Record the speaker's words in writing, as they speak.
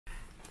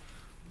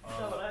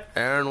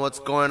Aaron, what's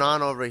going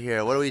on over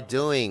here? What are we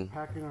doing?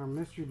 Packing our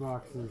mystery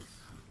boxes.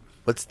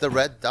 What's the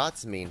red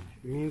dots mean?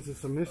 It means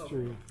it's a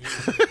mystery.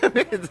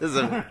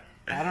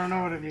 I don't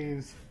know what it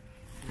means.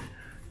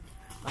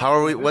 How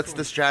are we? What's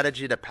the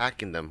strategy to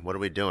packing them? What are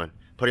we doing?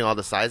 Putting all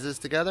the sizes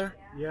together?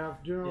 Yeah,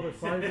 doing all the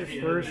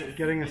sizes first,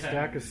 getting a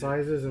stack of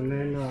sizes, and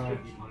then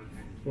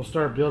we'll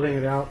start building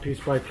it out piece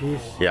by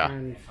piece. Yeah.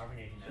 And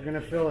we're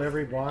gonna fill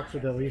every box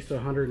with at least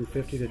 $150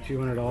 to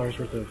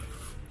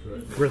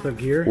 $200 worth of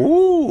gear.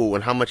 Ooh,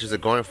 and how much is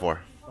it going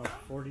for?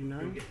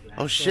 49.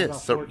 Oh shit!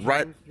 So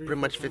right, pretty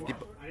much 50,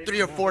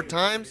 3 or 4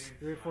 times.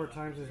 3 or 4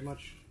 times as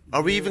much.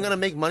 Are we even gonna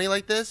make money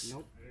like this?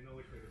 Nope.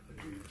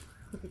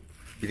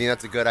 You think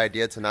that's a good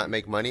idea to not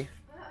make money?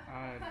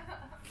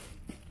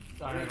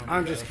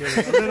 I'm just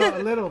kidding. A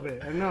little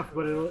bit, enough,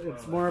 but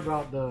it's more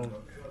about the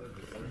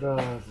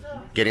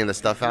getting the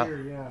stuff out.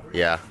 Yeah.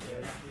 Yeah,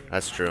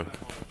 that's true.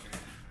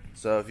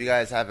 So if you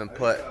guys haven't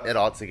put it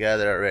all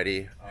together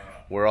already,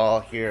 we're all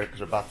here because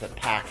we're about to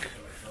pack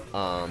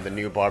the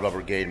new Barbell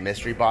Brigade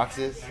mystery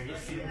boxes.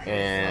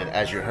 And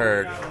as you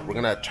heard, we're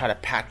gonna try to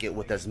pack it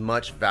with as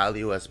much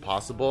value as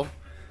possible.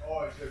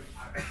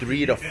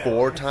 3 to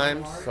 4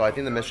 times. So I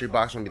think the mystery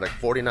box is gonna be like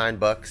 49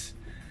 bucks,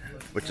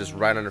 which is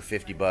right under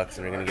 50 bucks,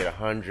 and we're gonna get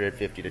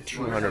 $150 to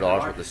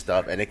 $200 worth of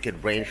stuff. And it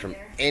could range from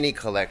any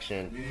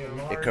collection.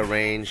 It could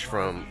range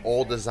from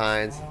old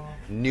designs,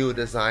 new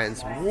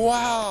designs.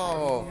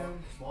 Wow!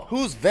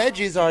 Whose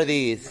veggies are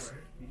these?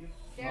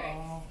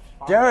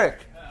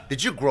 Derek,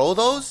 did you grow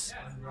those?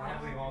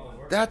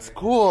 That's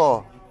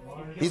cool.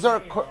 These are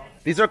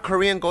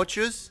Korean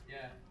gochus?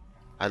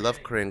 I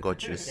love Korean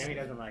gochus.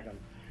 doesn't like them.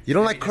 You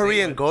don't like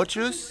Korean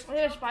gochus?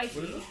 They're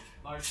spicy.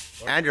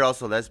 And you're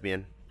also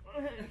lesbian.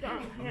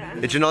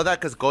 Did you know that?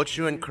 Because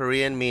gochu in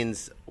Korean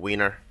means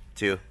wiener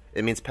too.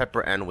 It means pepper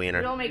and It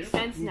wiener. all makes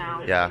sense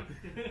now. Yeah.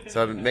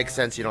 So it makes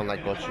sense you don't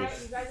like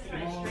gochus.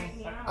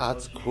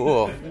 That's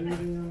cool.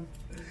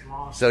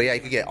 So yeah, you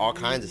could get all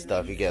kinds of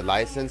stuff. You get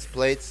license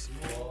plates,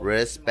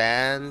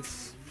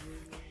 wristbands,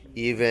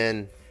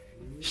 even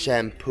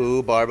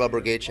shampoo, Barbell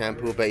Brigade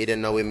shampoo. Bet you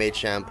didn't know we made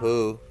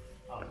shampoo.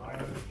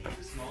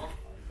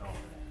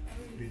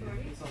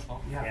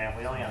 Yeah,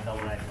 we only have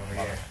double X over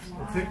here.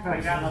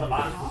 We got another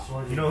box.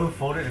 You know who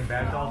folded and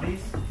bagged all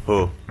these?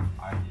 Who?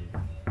 I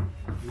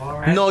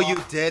did. No, you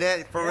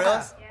didn't? For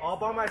real? All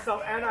by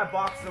myself, and I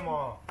boxed them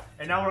all.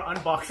 And now we're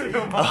unboxing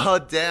them all. Oh,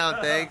 damn.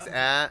 Thanks,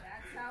 Aunt.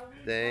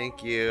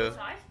 Thank you.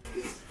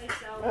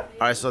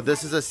 Alright, so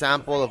this is a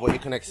sample of what you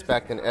can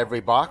expect in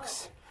every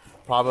box.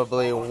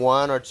 Probably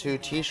 1 or 2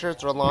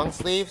 t-shirts or long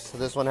sleeves. So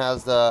this one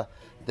has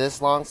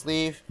this long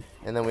sleeve,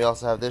 and then we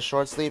also have this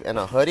short sleeve and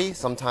a hoodie.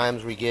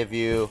 Sometimes we give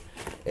you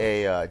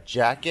a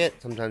jacket.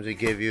 Sometimes we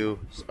give you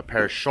a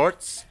pair of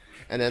shorts.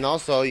 And then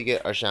also you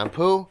get our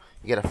shampoo.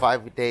 You get a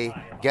 5-day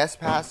guest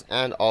pass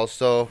and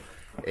also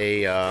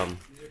a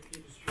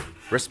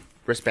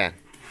wristband.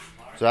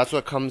 So that's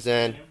what comes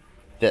in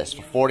this.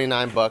 For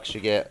 49 bucks,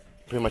 you get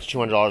pretty much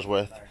 $200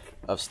 worth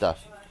of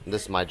stuff. And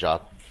this is my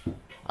job.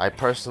 I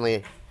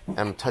personally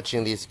am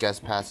touching these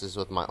guest passes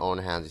with my own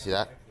hands. You see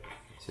that?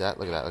 See that?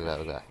 Look at that, look at that,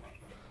 look at that.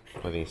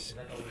 Look at these.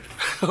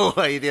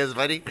 What, you think it's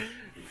funny?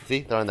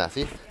 See? Throwing that,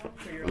 see?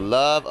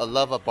 Love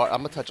a bar. I'm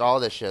gonna touch all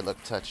this shit. Look,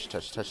 touch.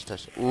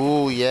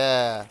 Ooh,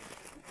 yeah.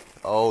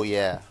 Oh,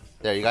 yeah.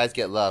 There, you guys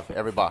get love.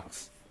 Every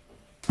box.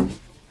 Let's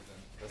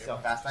see how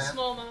fast I am.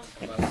 Slow-mo.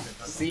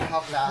 See how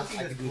fast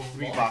I can do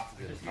 3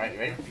 boxes. Alright,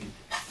 ready?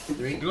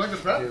 3, You like the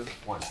prep? 2,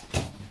 1.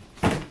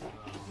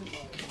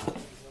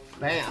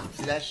 Bam.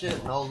 See that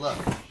shit? No look.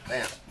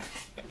 Bam.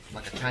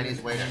 Like a Chinese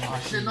waiter.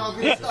 Oh shit, no,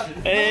 good stuff.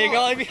 Hey, you're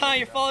going behind.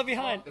 You're falling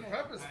behind. The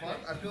prep is fun.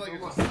 I feel like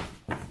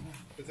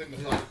it's like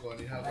methodical, and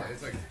you have like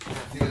it's like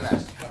Look at that.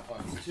 have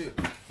fun. 2.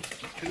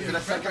 Is it a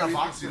second a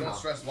box So you or don't no?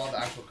 stress while the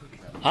actual cooking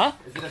happens. Huh?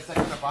 Is it a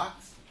second a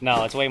box?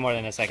 No, it's way more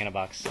than a second a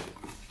box.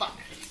 Fuck.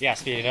 Yeah,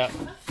 speed it up.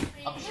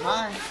 I'm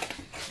trying.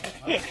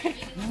 Like 3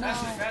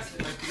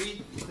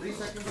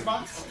 seconds a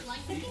box?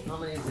 How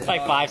many is it? It's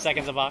like 5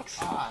 seconds a box.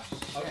 Ah,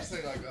 I'm just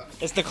saying like that.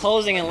 It's the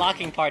closing and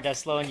locking part that's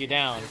slowing you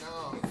down.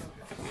 no.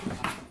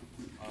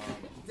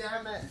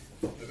 Damn it.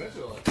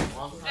 Eventually.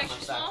 Long time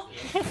I'm back.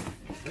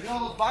 Look at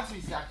all those boxes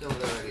we stacked over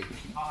there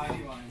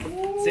already.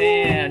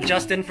 Damn,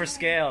 Justin for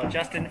scale.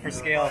 Justin for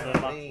scale. Of the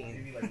box.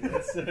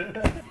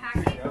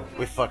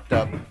 We fucked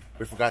up.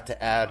 We forgot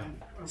to add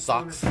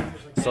socks.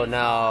 So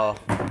now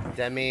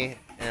Demi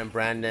and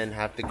Brandon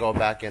have to go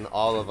back in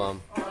all of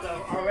them.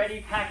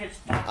 Already packaged.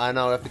 I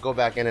know, we have to go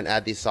back in and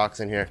add these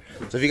socks in here.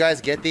 So if you guys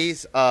get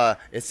these,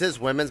 it says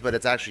women's, but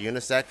it's actually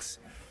unisex.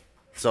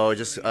 So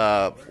just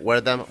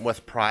wear them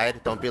with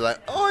pride. Don't be like,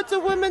 oh, it's a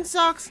women's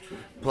socks.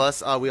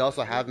 Plus, we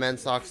also have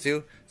men's socks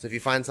too. So if you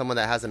find someone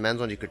that has a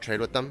men's one, you could trade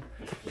with them.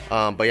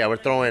 But yeah, we're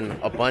throwing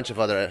a bunch of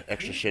other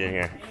extra shit in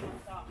here.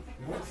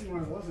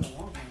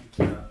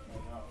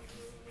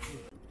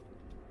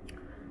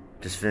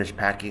 Just finished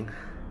packing.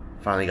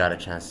 Finally got a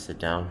chance to sit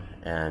down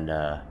and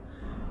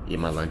eat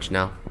my lunch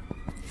now.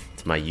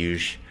 It's my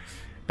usual.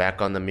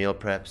 Back on the meal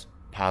preps.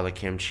 Pile of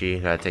kimchi.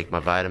 Gotta take my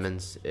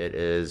vitamins. It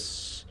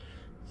is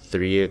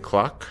 3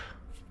 o'clock.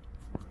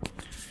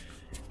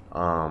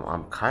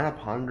 I'm kind of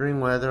pondering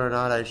whether or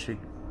not I should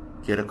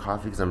get a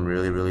coffee because I'm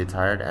really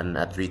tired. And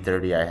at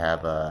 3:30 I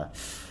have a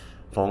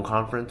phone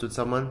conference with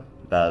someone.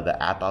 The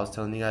app I was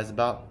telling you guys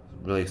about.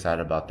 Really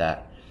excited about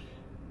that.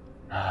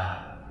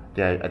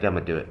 Yeah, I think I'm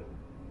gonna do it.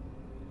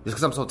 Just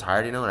because I'm so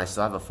tired, you know, and I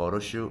still have a photo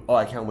shoot. Oh,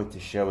 I can't wait to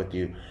share with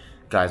you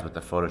guys what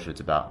the photo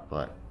shoot's about.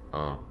 But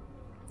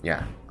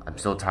yeah, I'm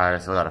so tired. I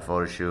still got a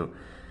photo shoot.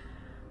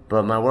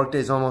 But my work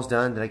day's almost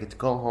done. Then I get to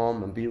go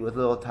home and be with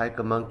little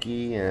Taika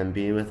Monkey and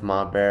be with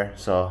Ma Bear.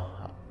 So,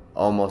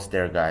 almost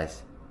there,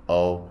 guys.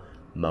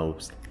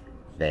 Almost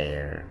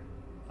there.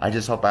 I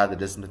just hope I have the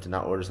discipline to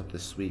not order something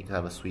sweet. Cause I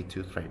have a sweet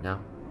tooth right now.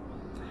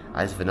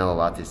 Iced vanilla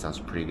latte sounds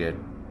pretty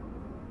good.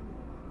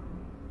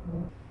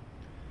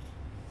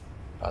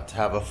 About to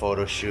have a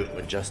photo shoot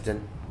with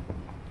Justin.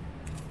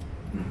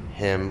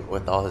 Him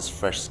with all his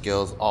fresh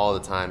skills all the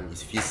time.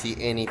 If you see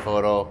any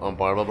photo on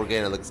Barbell Brigade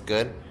and it looks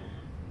good,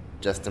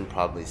 Justin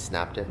probably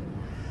snapped it.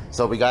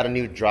 So we got a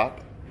new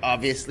drop,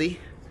 obviously.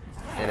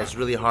 And it's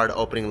really hard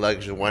opening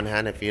luggage with one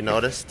hand if you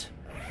noticed.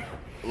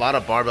 A lot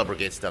of Barbell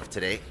Brigade stuff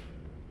today.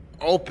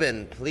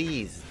 Open,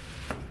 please.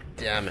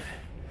 Damn it.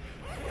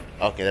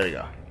 Okay, there we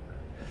go.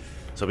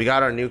 So we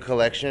got our new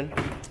collection.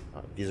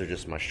 These are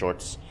just my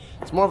shorts.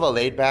 It's more of a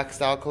laid-back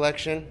style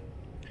collection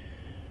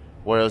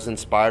where it was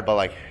inspired by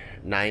like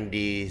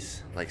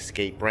 90s like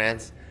skate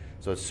brands.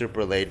 So it's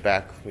super laid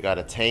back. We got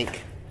a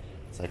tank.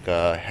 It's like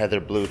a heather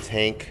blue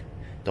tank.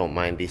 Don't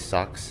mind these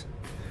socks.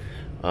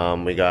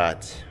 We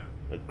got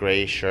a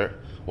gray shirt.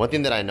 One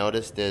thing that I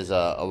noticed is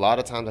a lot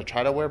of times I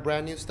try to wear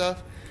brand new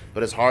stuff,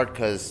 but it's hard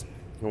because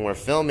when we're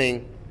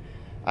filming,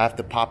 I have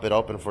to pop it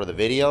open for the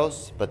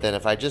videos. But then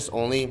if I just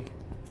only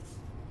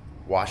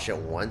wash it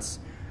once,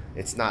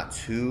 it's not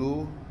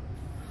too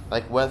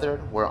like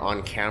weathered, where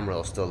on camera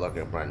it'll still look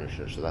like a brand new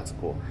shirt. So that's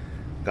cool.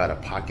 Got a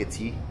pocket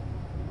tee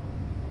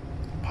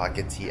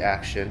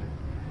action.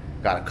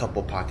 Got a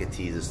couple pocket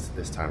tees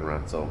this time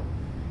around. So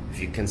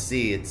if you can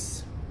see,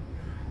 it's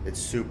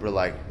super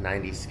like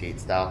 90s skate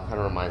style. Kind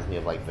of reminds me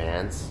of like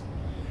Vans.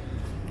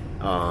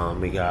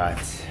 We got,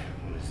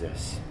 what is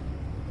this?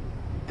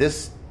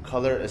 This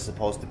color is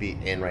supposed to be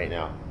in right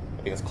now.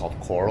 I think it's called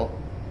coral.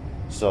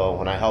 So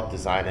when I helped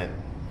design it,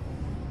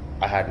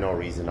 I had no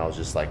reason. I was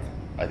just like,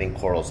 I think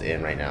coral's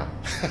in right now.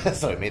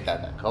 So I made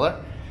that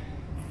color.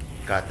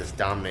 Got this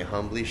Dominic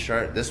Humbly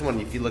shirt. This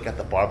one, if you look at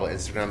the Barbell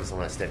Instagram, it's the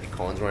one that Steffi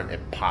Cohen's wearing. It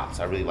pops.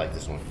 I really like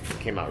this one. It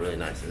came out really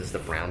nice. This is the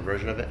brown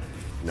version of it.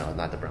 No,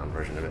 not the brown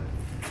version of it.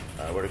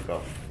 Where'd it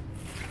go?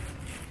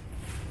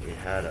 We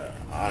had a,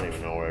 I don't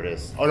even know where it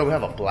is. Oh no, we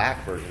have a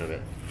black version of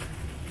it.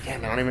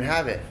 Damn, I don't even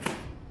have it.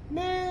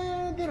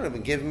 Man, they don't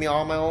even give me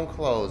all my own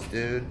clothes,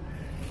 dude.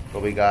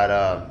 But we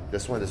got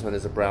this one. This one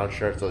is a brown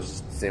shirt, so it's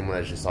just the same one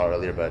as you saw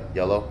earlier, but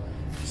yellow.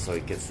 So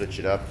you can switch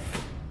it up.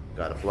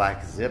 Got a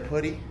black zip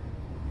hoodie.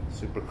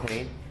 Super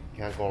clean.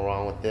 Can't go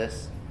wrong with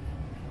this.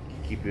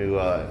 Keep you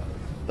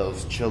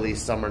those chilly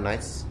summer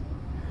nights.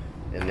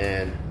 And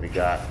then we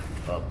got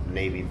a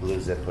navy blue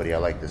zip hoodie. I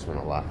like this one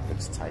a lot.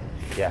 It's tight.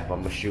 Yeah, but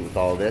I'm gonna shoot with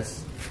all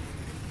this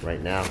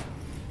right now.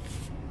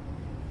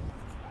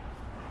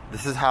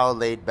 This is how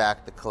laid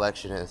back the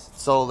collection is.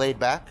 It's so laid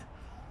back.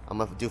 I'm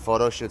gonna do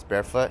photo shoots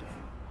barefoot.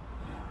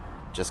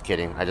 Just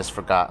kidding. I just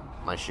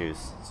forgot my shoes,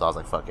 so I was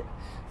like, fuck it.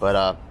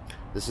 But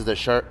this is the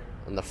shirt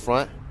in the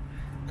front.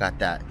 Got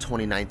that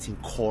 2019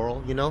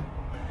 coral, you know.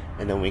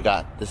 And then we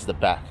got, this is the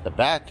back. The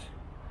back,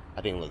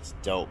 I think looks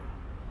dope.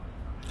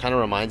 Kind of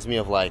reminds me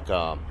of like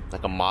a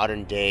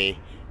modern day,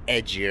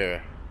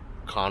 edgier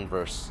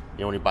Converse.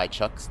 You know when you buy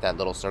Chucks, that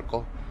little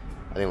circle?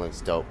 I think it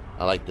looks dope.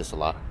 I like this a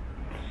lot.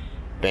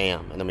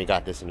 Bam. And then we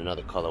got this in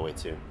another colorway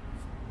too.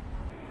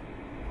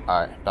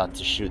 Alright, about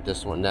to shoot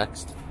this one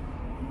next.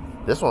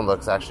 This one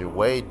looks actually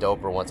way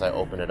doper once I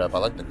open it up. I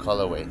like the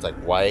colorway. It's like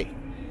white,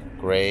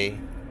 gray,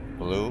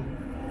 blue.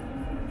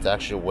 It's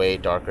actually way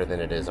darker than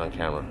it is on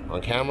camera. On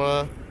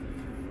camera,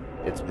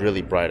 it's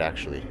really bright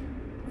actually,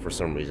 for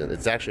some reason.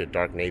 It's actually a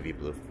dark navy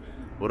blue.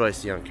 What do I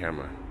see on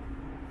camera?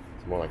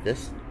 It's more like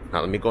this.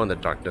 Now let me go in the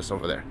darkness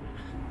over there.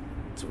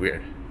 It's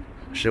weird.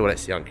 I'll show you what I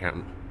see on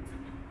camera.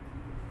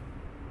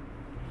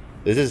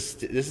 This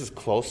is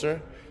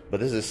closer, but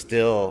this is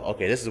still,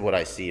 okay, this is what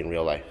I see in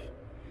real life.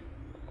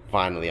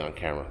 Finally on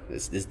camera.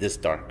 This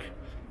dark.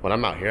 When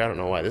I'm out here, I don't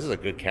know why. This is a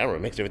good camera.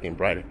 It makes everything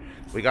brighter.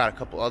 We got a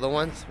couple other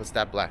ones. What's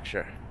that black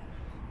shirt?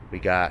 We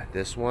got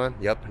this one.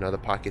 Yep, another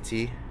pocket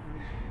tee.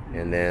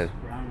 And then,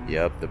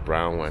 yep, the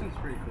brown one. This is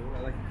pretty cool.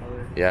 I like the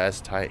color. Yeah, it's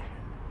tight.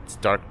 It's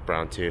dark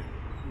brown too.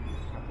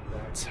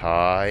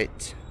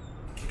 Tight.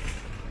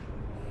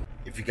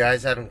 If you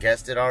guys haven't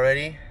guessed it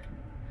already,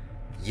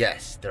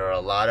 yes, there are a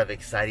lot of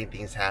exciting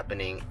things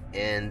happening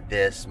in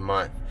this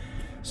month.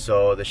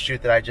 So the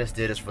shoot that I just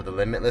did is for the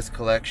Limitless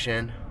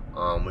collection,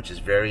 which is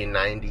very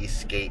 90s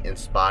skate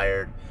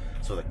inspired.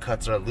 So the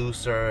cuts are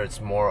looser,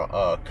 it's more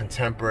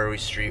contemporary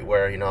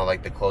streetwear, you know,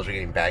 like the clothes are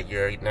getting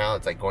baggier now.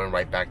 It's like going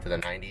right back to the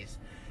 90s.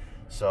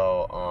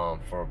 So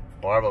for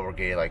Barbell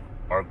Brigade, like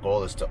our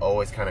goal is to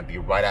always kind of be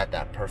right at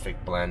that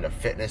perfect blend of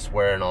fitness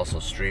wear and also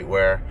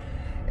streetwear.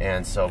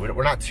 And so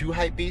we're not too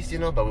hype beast, you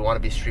know, but we want to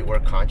be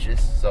streetwear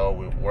conscious. So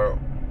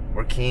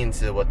we're keen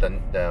to what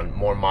the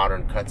more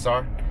modern cuts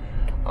are.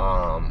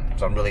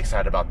 So I'm really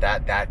excited about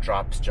that. That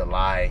drops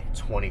July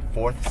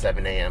 24th,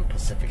 7 a.m.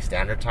 Pacific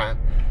Standard Time.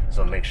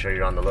 So make sure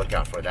you're on the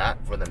lookout for that.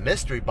 For the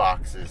mystery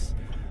boxes,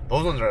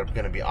 those ones are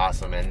going to be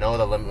awesome. And no,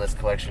 the Limitless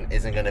collection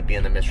isn't going to be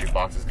in the mystery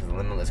boxes because the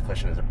Limitless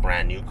collection is a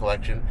brand new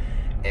collection.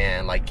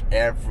 And like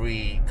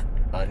every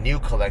new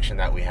collection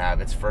that we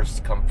have, it's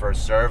first come,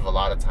 first serve. A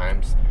lot of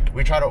times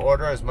we try to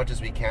order as much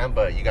as we can,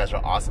 but you guys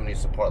are awesome and you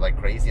support like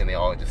crazy and they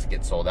all just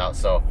get sold out.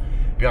 So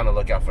be on the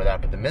lookout for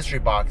that. But the mystery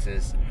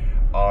boxes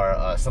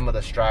are some of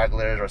the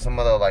stragglers, or some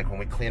of the, like when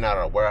we clean out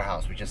our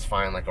warehouse, we just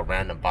find like a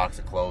random box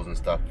of clothes and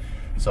stuff.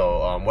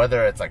 So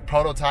whether it's like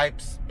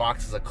prototypes,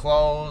 boxes of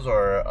clothes,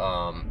 or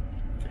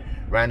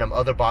random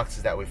other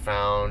boxes that we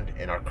found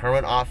in our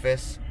current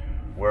office,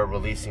 we're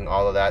releasing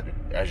all of that.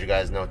 As you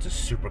guys know, it's a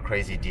super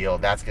crazy deal.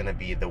 That's gonna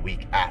be the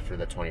week after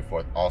the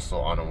 24th, also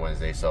on a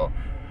Wednesday. So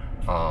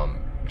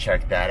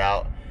check that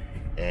out.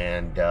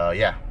 And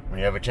yeah, when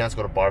you have a chance,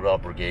 go to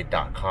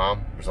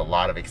barbellbrigade.com. There's a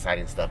lot of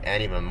exciting stuff,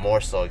 and even more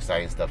so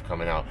exciting stuff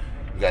coming out.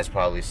 You guys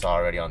probably saw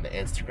already on the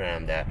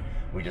Instagram that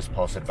we just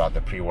posted about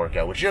the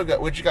pre-workout, which you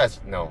guys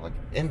know, like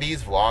in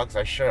these vlogs,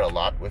 I share a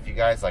lot with you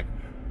guys, like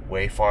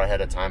way far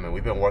ahead of time. And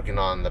we've been working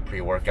on the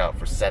pre-workout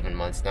for 7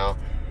 months now.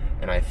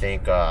 And I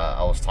think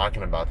I was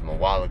talking about them a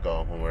while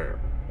ago when we were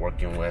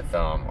working with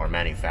our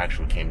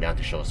manufacturer who came down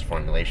to show us the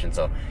formulation.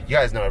 So you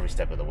guys know every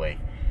step of the way.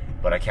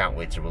 But I can't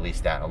wait to release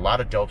that. A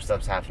lot of dope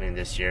stuff's happening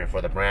this year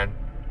for the brand.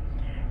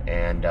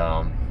 And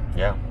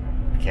yeah,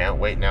 can't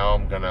wait now.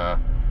 I'm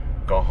gonna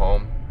go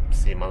home,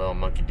 see my little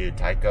monkey dude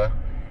Taika.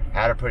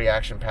 Had a pretty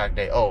action-packed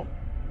day. Oh,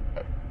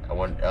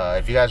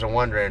 if you guys are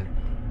wondering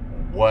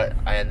what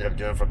I ended up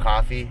doing for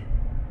coffee,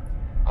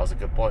 I was a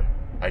good boy.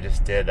 I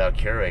just did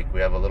Keurig. We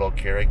have a little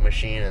Keurig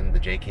machine in the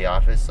JK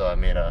office, so I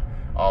made a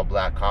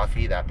all-black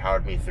coffee that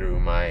powered me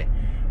through my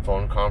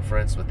phone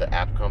conference with the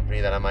app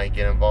company that I might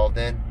get involved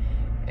in.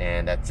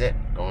 And that's it.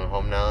 Going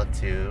home now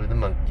to the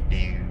monkey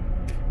dude.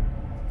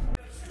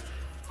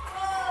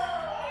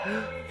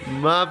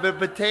 Mother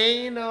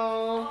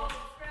potato.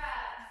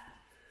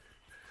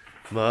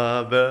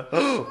 Mother.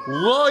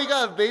 Whoa, you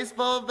got a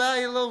baseball bat,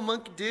 you little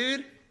monkey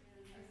dude.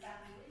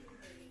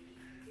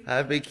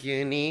 Hi,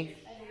 bikini.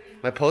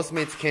 My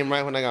Postmates came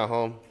right when I got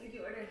home. What did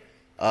you order?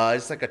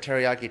 Just like a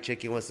teriyaki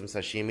chicken with some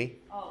sashimi.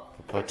 Oh.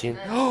 For protein.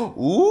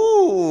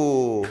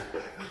 Ooh.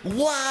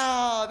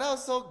 Wow, that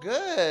was so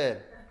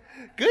good.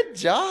 Good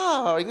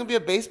job. Are you gonna be a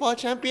baseball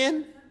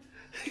champion?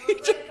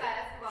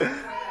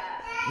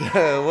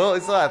 Well,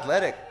 it's so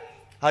athletic.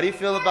 How do you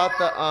feel about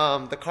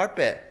the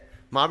carpet?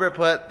 Mabra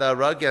put the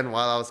rug in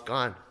while I was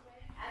gone.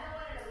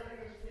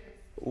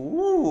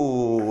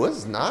 Ooh,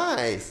 it's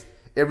nice.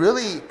 It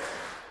really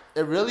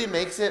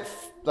makes it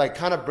like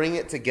kind of bring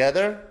it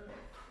together.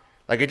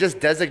 Like it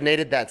just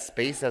designated that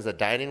space as a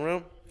dining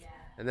room.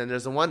 And then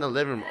there's the one in the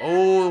living room.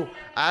 Oh,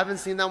 I haven't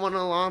seen that one in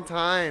a long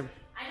time.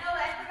 I know,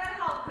 I forgot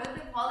how good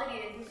the quality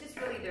is. It's just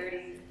really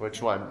dirty.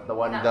 Which one? The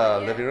one in the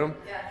living room?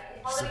 Yeah.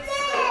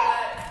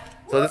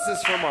 So this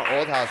is from our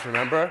old house,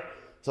 remember?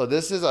 So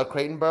this is a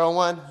Crate and Barrel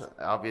one.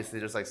 Obviously,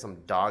 there's like some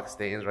dog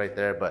stains right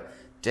there, but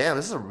damn,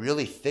 this is a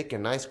really thick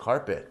and nice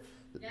carpet.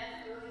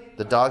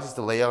 The dogs used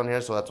to lay on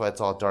here, so that's why it's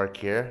all dark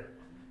here.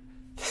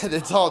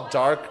 It's all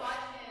dark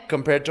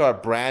compared to our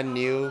brand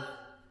new.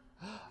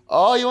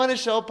 Oh, you want to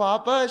show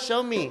Papa?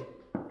 Show me.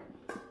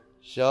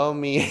 Show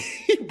me.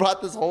 He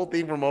brought this whole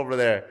thing from over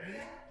there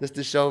just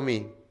to show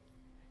me.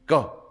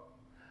 Go.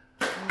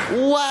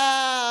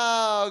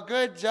 Wow,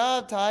 good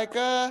job,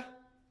 Taika.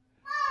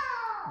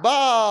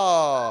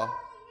 Ball.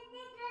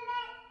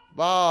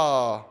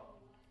 Ball.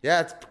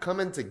 Yeah, it's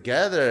coming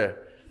together.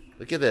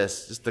 Look at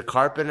this. Just the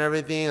carpet and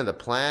everything, and the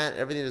plant.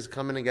 Everything is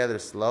coming together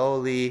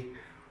slowly.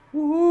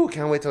 Woo!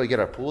 Can't wait till we get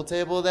our pool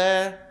table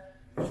there.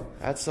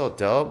 That's so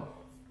dope.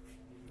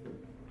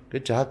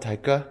 Good job,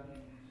 Taika.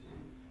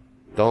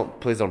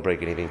 Please don't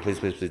break anything. Please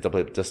don't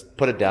break. Just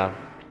put it down.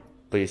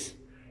 Please.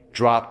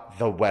 Drop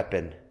the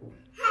weapon.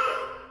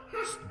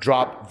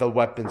 Drop the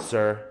weapon,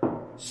 sir.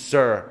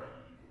 Sir,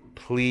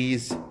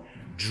 please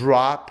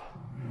drop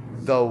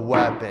the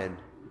weapon.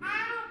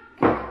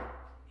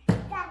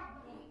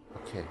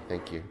 Okay,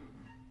 thank you.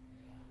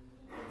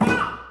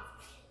 I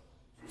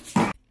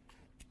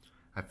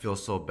feel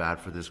so bad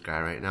for this guy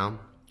right now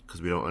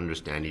because we don't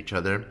understand each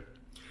other.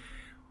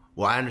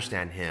 Well, I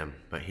understand him,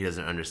 but he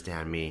doesn't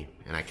understand me,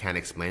 and I can't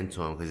explain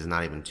to him because he's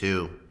not even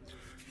 2.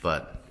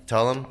 But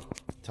tell him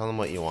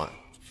what you want.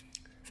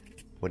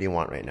 What do you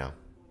want right now?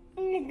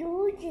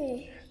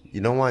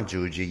 You don't want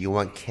Juji, you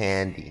want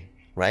candy,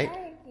 right?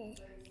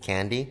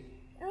 Candy?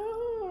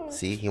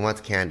 See, he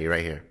wants candy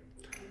right here.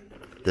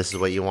 This is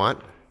what you want?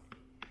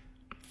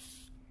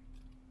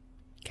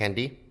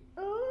 Candy?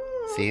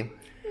 See?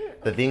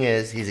 The thing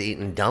is, he's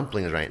eating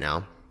dumplings right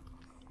now.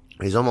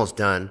 He's almost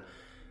done.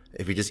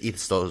 If he just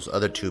eats those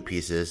other 2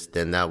 pieces,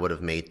 then that would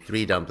have made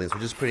 3 dumplings,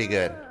 which is pretty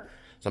good.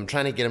 So I'm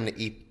trying to get him to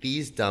eat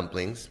these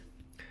dumplings,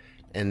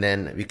 and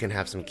then we can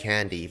have some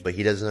candy. But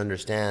he doesn't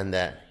understand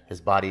that his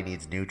body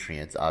needs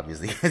nutrients,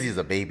 obviously, because he's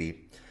a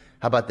baby.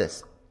 How about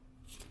this?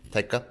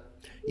 Taika,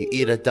 you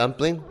eat a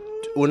dumpling,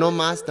 uno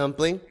más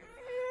dumpling,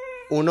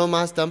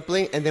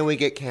 and then we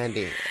get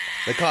candy.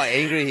 Look how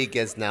angry he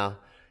gets now.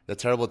 The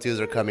terrible twos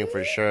are coming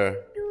for sure.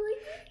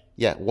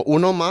 Yeah,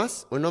 uno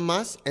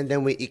más, and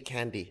then we eat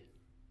candy.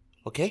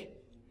 Okay?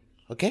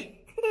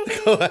 Okay?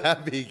 Look how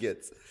happy he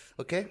gets.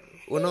 Okay?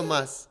 Uno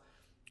más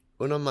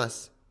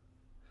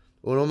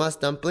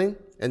dumpling,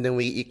 and then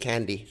we eat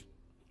candy.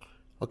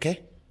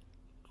 Okay?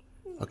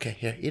 Okay,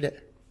 here, eat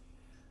it.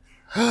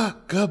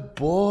 Good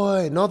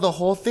boy. No, the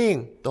whole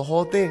thing.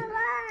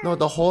 No,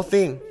 the whole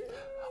thing.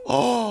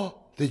 Oh,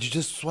 did you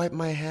just swipe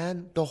my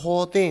hand? The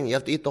whole thing. You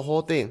have to eat the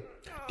whole thing.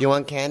 Do you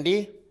want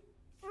candy?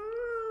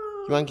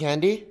 You want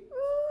candy?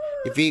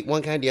 If you eat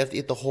one candy, you have to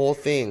eat the whole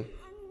thing.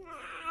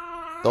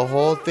 The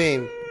whole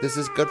thing. This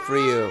is good for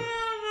you.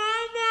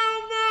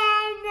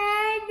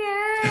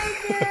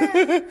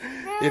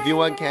 If you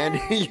want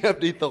candy, you have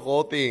to eat the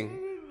whole thing.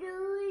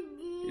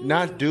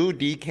 Not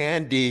doody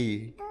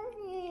candy.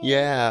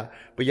 Yeah,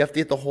 but you have to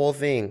eat the whole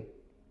thing.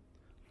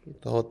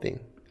 The whole thing.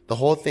 The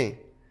whole thing.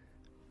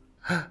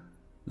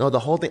 No, the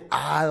whole thing.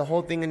 Ah, the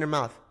whole thing in your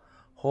mouth.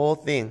 Whole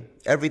thing.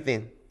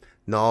 Everything.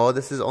 No,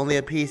 this is only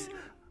a piece.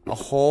 A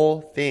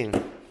whole thing.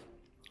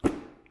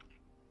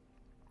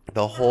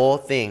 The whole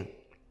thing.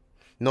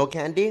 No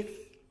candy?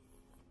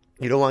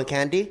 You don't want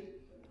candy?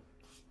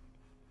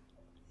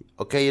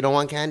 Okay, you don't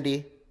want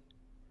candy.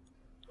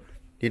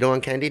 You don't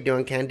want candy? Do you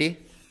want candy?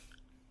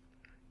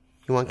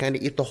 You want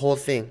candy? Eat the whole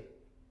thing.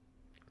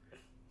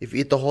 If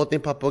you eat the whole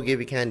thing, Papa will give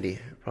you candy.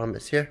 I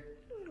promise. Here.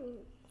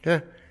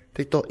 Here.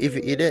 Take the, if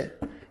you eat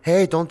it.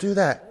 Hey, don't do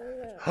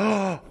that.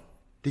 Oh,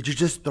 did you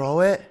just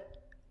throw it?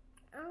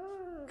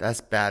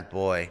 That's bad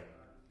boy.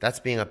 That's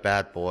being a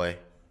bad boy.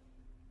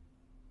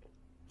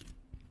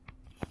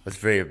 That's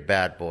very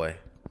bad boy.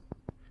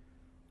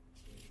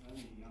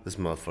 This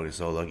motherfucker's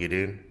so lucky,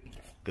 dude.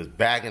 Because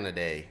back in the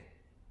day,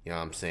 you know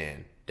what I'm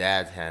saying,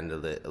 dads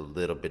handled it a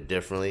little bit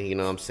differently, you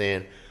know what I'm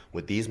saying?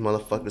 With these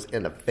motherfuckers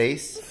in the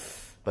face.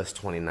 But it's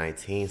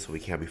 2019, so we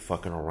can't be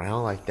fucking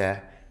around like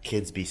that.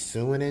 Kids be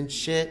suing and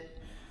shit.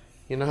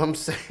 You know what I'm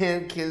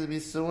saying? Kids be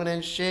suing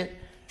and shit.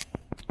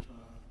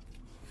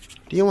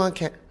 Do you want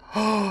candy?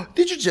 Oh,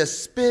 did you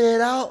just spit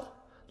it out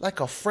like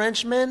a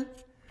Frenchman?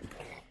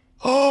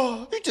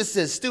 Oh, you just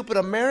said stupid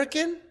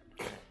American?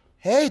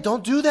 Hey,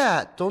 don't do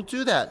that. Don't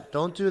do that.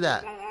 Don't do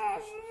that.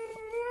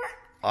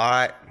 All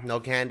right, no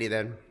candy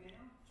then.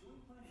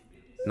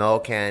 No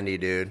candy,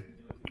 dude.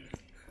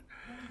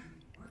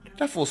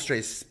 That fool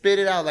straight spit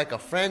it out like a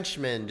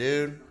Frenchman,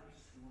 dude.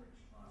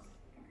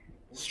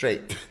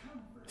 Straight.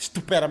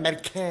 Stupid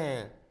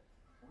American.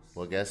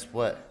 Well, guess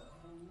what?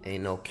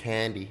 Ain't no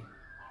candy.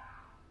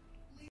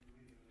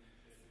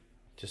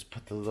 Just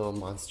put the little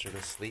monster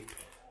to sleep.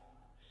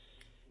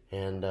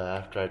 And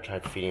after I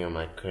tried feeding him,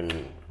 I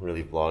couldn't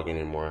really vlog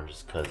anymore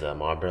just because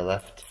Barbell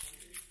left.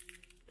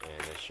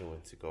 And she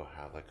went to go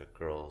have like a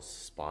girls'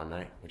 spa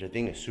night, which I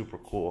think is super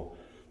cool.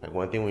 Like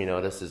one thing we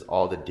noticed is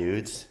all the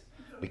dudes,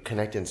 we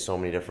connect in so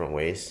many different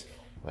ways.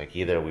 Like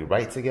either we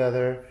write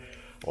together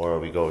or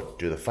we go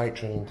do the fight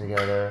training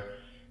together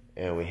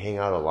and we hang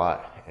out a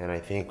lot. And I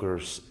think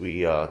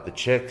the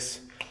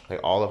chicks, like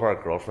all of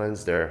our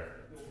girlfriends, they're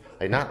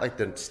like not like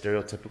the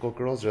stereotypical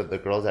girls, they're the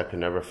girls that could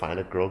never find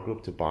a girl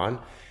group to bond.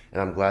 And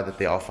I'm glad that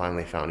they all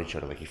finally found each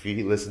other. Like if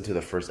you listen to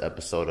the first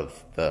episode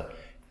of the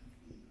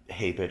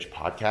Hey Bitch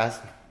podcast,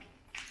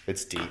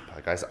 it's deep.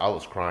 Like I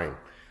was crying.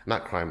 I'm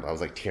not crying, but I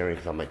was like tearing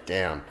because I'm like,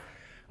 damn,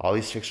 all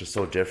these chicks are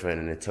so different.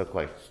 And it took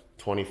like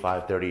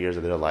 25, 30 years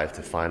of their life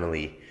to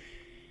finally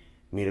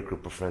meet a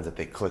group of friends that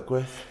they click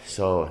with.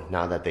 So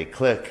now that they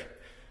click,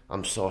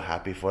 I'm so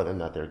happy for them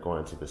that they're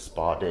going to the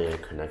spa day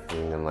and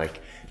connecting and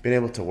like being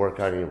able to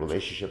work out any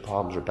relationship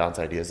problems or bounce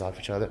ideas off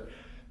each other.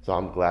 So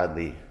I'm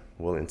gladly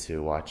willing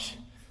to watch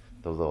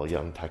the little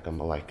young Taika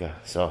Malaika.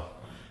 So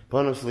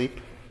put them to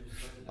sleep.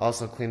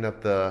 Also cleaned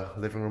up the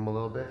living room a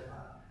little bit.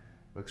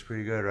 Looks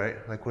pretty good, right?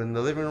 Like when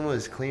the living room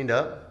is cleaned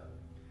up,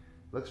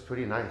 looks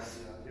pretty nice.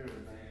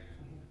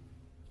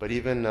 But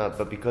even,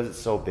 but because it's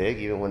so big,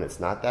 even when it's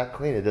not that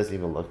clean, it doesn't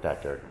even look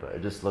that dirty. But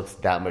it just looks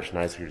that much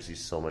nicer. You see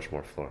so much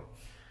more floor.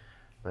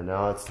 But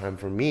now it's time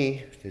for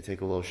me to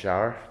take a little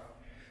shower,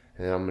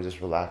 and then I'm gonna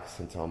just relax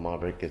until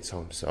Maverick gets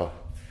home. So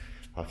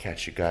I'll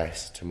catch you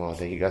guys tomorrow.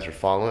 Thank you guys for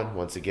following.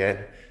 Once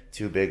again,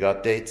 2 big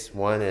updates.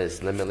 One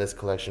is Limitless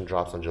Collection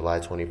drops on July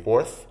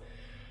 24th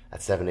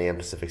at 7 a.m.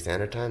 Pacific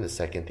Standard Time. The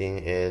second thing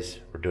is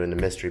we're doing the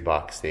mystery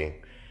box thing,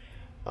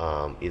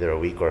 either a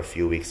week or a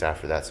few weeks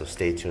after that. So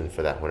stay tuned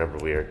for that whenever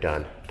we are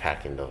done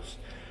packing those.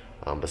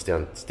 But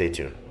stay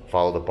tuned.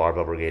 Follow the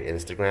Barbell Brigade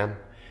Instagram.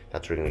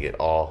 That's where you're gonna get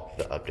all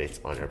the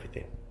updates on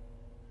everything.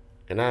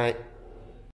 Good night.